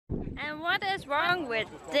And what is wrong with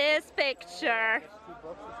this picture?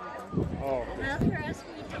 Oh. Ask her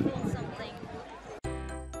asking me to hold something.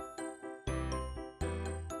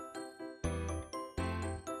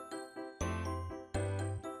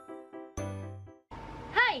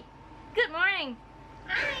 Hi! Good morning!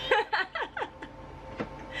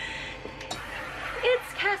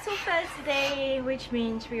 It's Castlefest today, which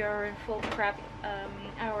means we are in full prep.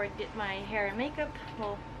 I already did my hair and makeup.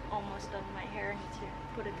 Well, almost done my hair. I need to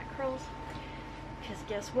put in the curls. Because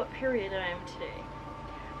guess what period I am today?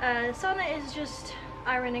 Sanne is just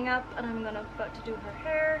ironing up and I'm about to do her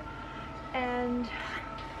hair. And,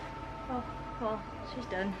 oh, well, she's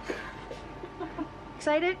done.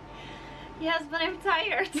 Excited? Yes, but I'm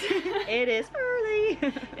tired. It is early.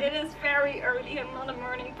 It is very early. I'm not a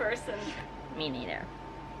morning person. Me neither.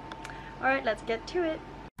 Alright, let's get to it.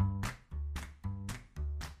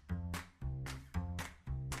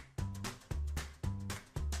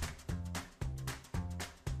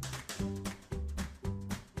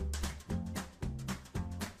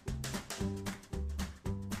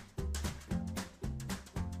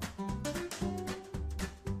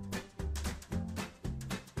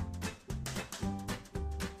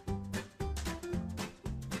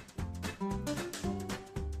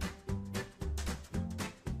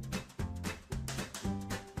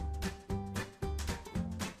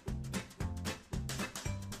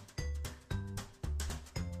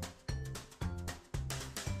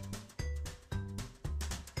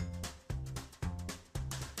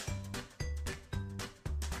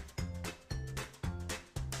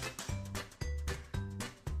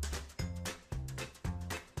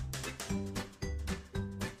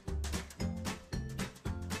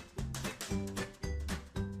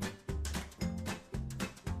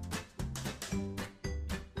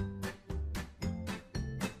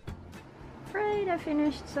 I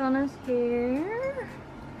finished Sanne's hair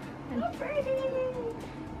and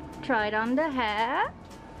tried on the hat.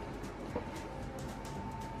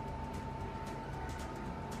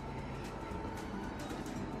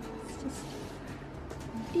 It's just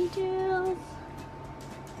details.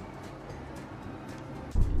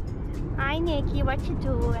 Hi Nikki, what you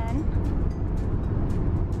doing?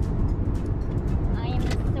 I am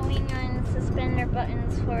sewing on suspender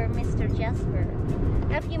buttons for Mr. Jasper.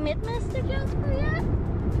 Have you met Mr. Jasper yet?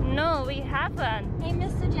 No, we haven't. Hey,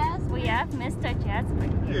 Mr. Jasper. We have Mr. Jasper.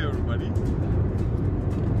 Hey, everybody.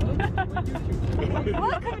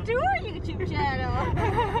 Welcome to our YouTube channel.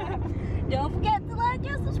 Don't forget to like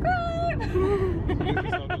and subscribe.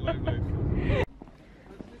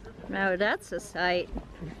 Now that's a sight.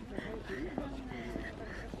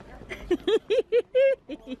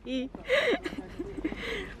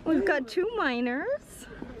 We've got two miners.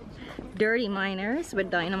 Dirty miners with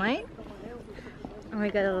dynamite. And we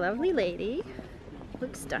got a lovely lady.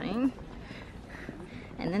 Looks stunning.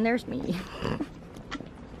 And then there's me.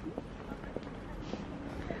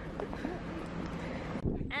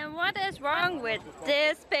 And what is wrong with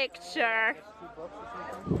this picture?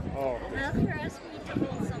 Oh. Ask her asking me to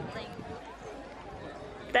hold something.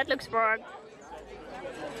 That looks wrong.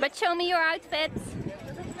 But show me your outfits.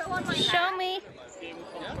 Show me.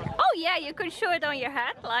 Oh yeah, you could show it on your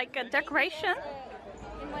head, like a decoration.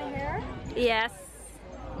 In my hair? Yes.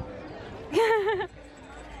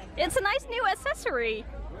 It's a nice new accessory.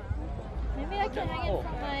 Maybe I can hang it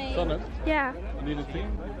from my... Sanne? Yeah. You need a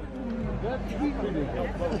team?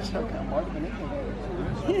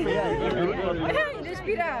 Dus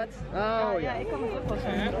piraat. Oh ja, ik kan het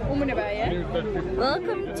oppassen. Om en erbij, hè?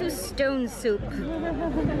 Welcome to Stone Soup.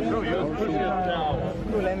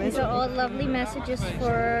 These are all lovely messages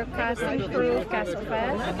for casting crew of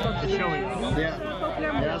Castlefest. Yeah.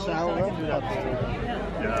 Ja, ze houden wel van dat.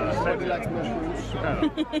 Nobody likes mushrooms.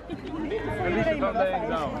 Alicia van laying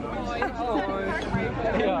down.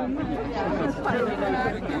 Ja.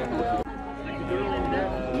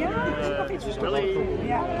 Ja, het is nog iets verstopt.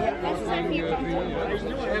 Ja, Mensen zijn hier van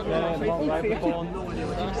wij hebben gewoon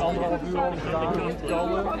 1,5 uur over gedaan om te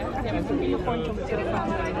komen. een pontje op de telefoon.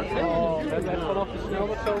 Oh, we hebben echt vanaf de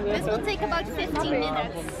snelweg zo This will take about 15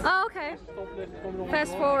 minutes. Oh, okay.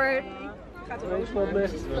 Fast forward.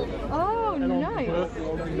 stoplicht. Oh, En dan nice. de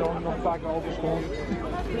brug, die dan nog vaak overstond.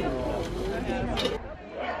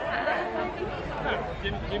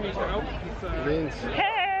 Jimmy is er ook. Vince.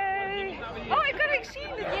 Hey! Oh, I couldn't see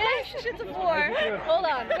the lijstje zitten voor. Hold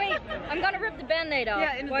on, wait. I'm gonna rip the band-aid off.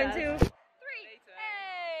 Ja, inderdaad. 1, 2, 3.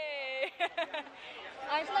 Hey!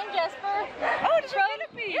 I'm Sanne and Jasper. Oh, dat is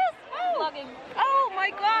Philippines. Yes, vlogging. Oh my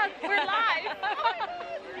god, we're live.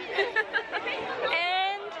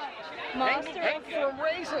 And Master Hank from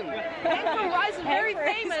Raisin. Hank from Ryzen, very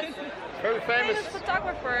famous. Very famous. Famous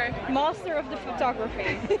photographer. Master of the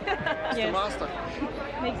photography. The master.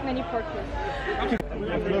 Makes many portraits.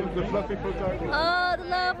 The fluffy photographer. Oh, the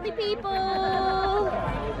lovely people!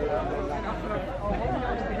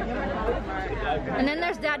 And then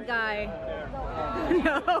there's that guy.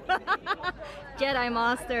 No. Jedi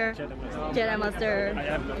Master. Jedi Master.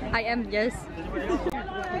 I am, yes.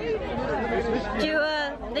 Did you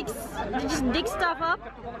dig stuff up?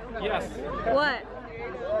 Yes. What?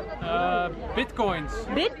 Bitcoins.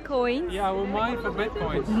 Bitcoins? Yeah, we mine for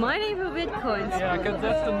bitcoins. Mining for bitcoins. Yeah, because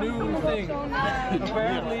that's the new thing.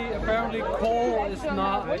 Apparently coal is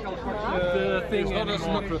not the thing It's not as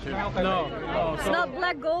anymore. lucrative. No. It's not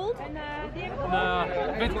black gold? Nah,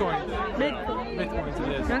 Bitcoin. Bitcoins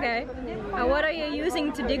it is. Okay. And what are you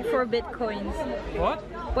using to dig for bitcoins? What?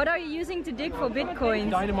 What are you using to dig for bitcoins?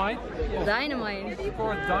 Dynamite? Dynamite. Of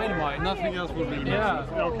course, dynamite. Nothing else would be missing. Yeah.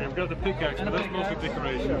 Okay, I've got the pickaxe, but that's mostly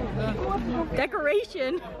decoration.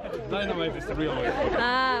 Decoration? Dynamite is the real way.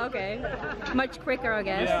 Ah, okay. Much quicker, I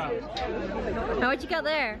guess. Yeah. Now what you got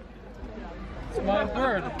there? It's my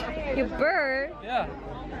bird. Your bird? Yeah.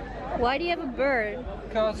 Why do you have a bird?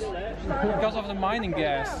 Because of the mining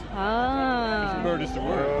gas. Ah. Bird is the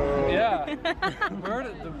word. Yeah. Because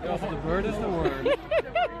the bird is the word.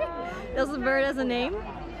 Does the bird has a name?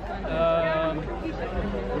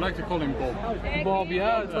 We like to call him Bob. Bob,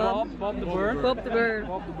 yeah, it's Bob. Bob the bird. Bob the bird.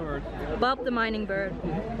 Bob the bird. Bob the mining bird.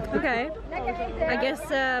 Okay. I guess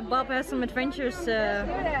Bob has some adventures.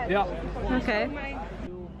 Yeah. Okay.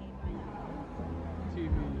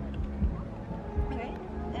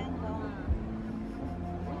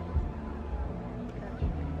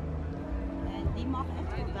 Die mag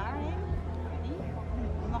echt tot daarheen. Die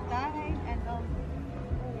mag daarheen en dan,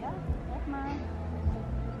 ja, zeg maar.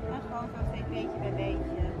 En gewoon zo steeds beetje bij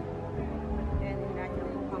beetje. En inderdaad, je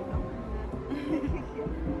opgang dan.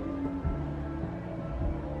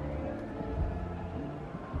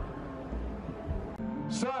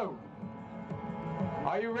 So,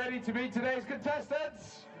 are you ready to meet today's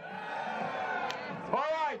contestants?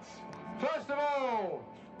 All right, first of all,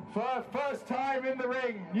 for first time in the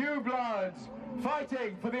ring, new bloods,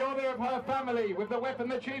 fighting for the honor of her family with the weapon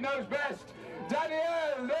that she knows best,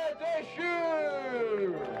 Danielle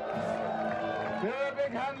Ledeschu! Give her a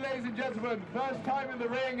big hand, ladies and gentlemen. First time in the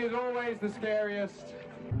ring is always the scariest.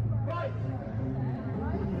 Right.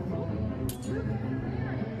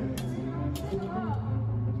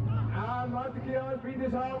 And Montequillo has been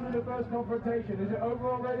disarmed in the first confrontation. Is it over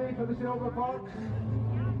already for the Silver Fox?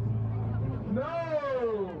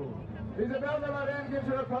 No! Isabel de Laren gives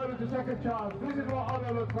her opponent a second chance. This is what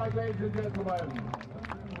honor looks like, ladies and gentlemen.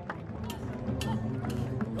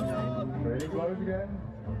 Trading blows again.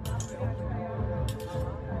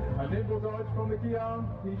 A nimble dodge from the Kia.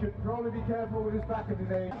 He should probably be careful with his back at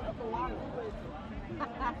his age.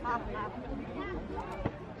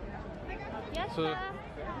 So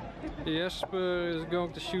Jasper is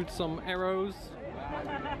going to shoot some arrows.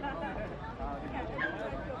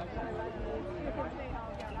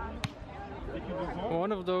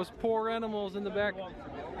 One of those poor animals in the back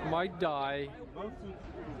might die.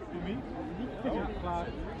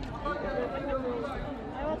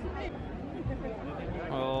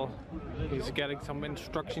 Well, he's getting some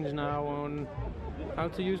instructions now on how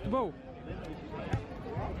to use the bow.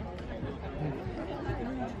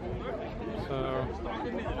 So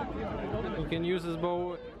he can use his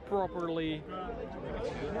bow properly.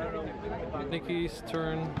 Nikki's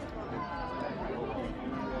turn.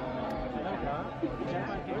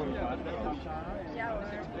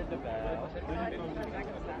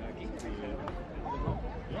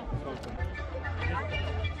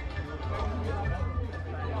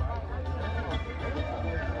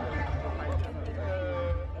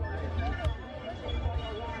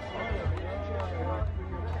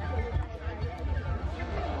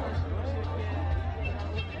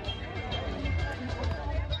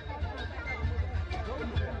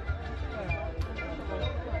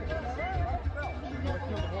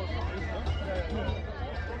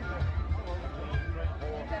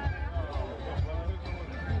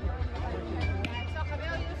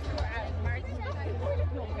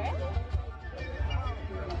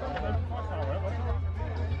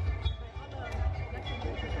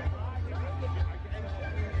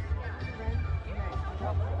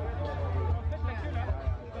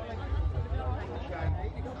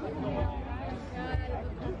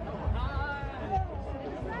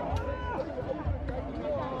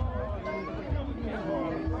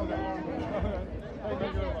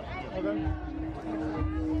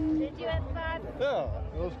 Did you have fun? Yeah,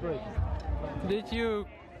 that was great. Did you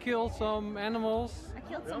kill some animals? I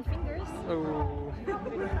killed some fingers. Oh.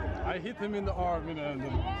 I hit him in the arm in the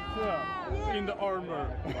in the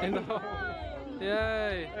armor. In the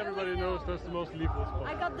Yay! Everybody knows that's the most lethal spot.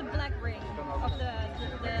 I got the black ring of the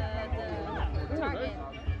target.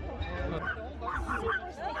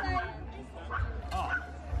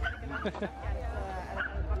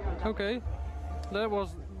 Okay, that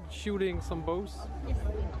was shooting some bows.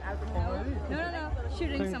 No.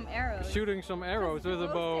 Shooting some arrows. Shooting some arrows with a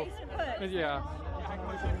bow. Yeah.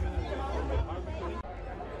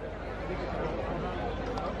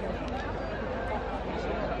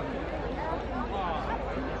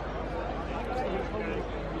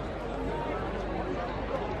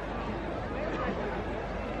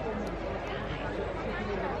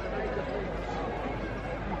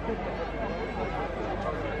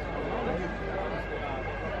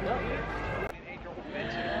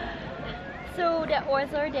 So that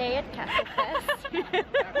was our day at Castlefest.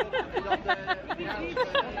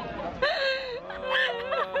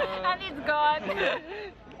 And it's gone.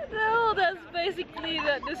 No,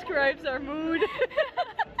 that describes our mood.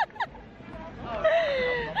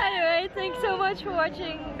 Anyway, thanks so much for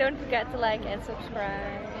watching. Don't forget to like and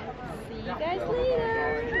subscribe. See you guys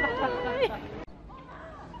later. Bye.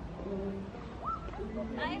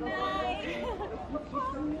 Bye.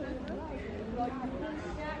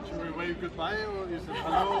 Should we wave goodbye or is it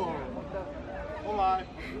hello or hola?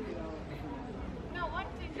 No, 1,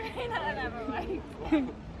 2, 3, never mind.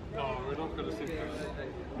 No, we're not gonna sit there.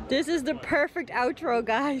 This is the perfect outro,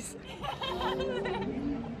 guys.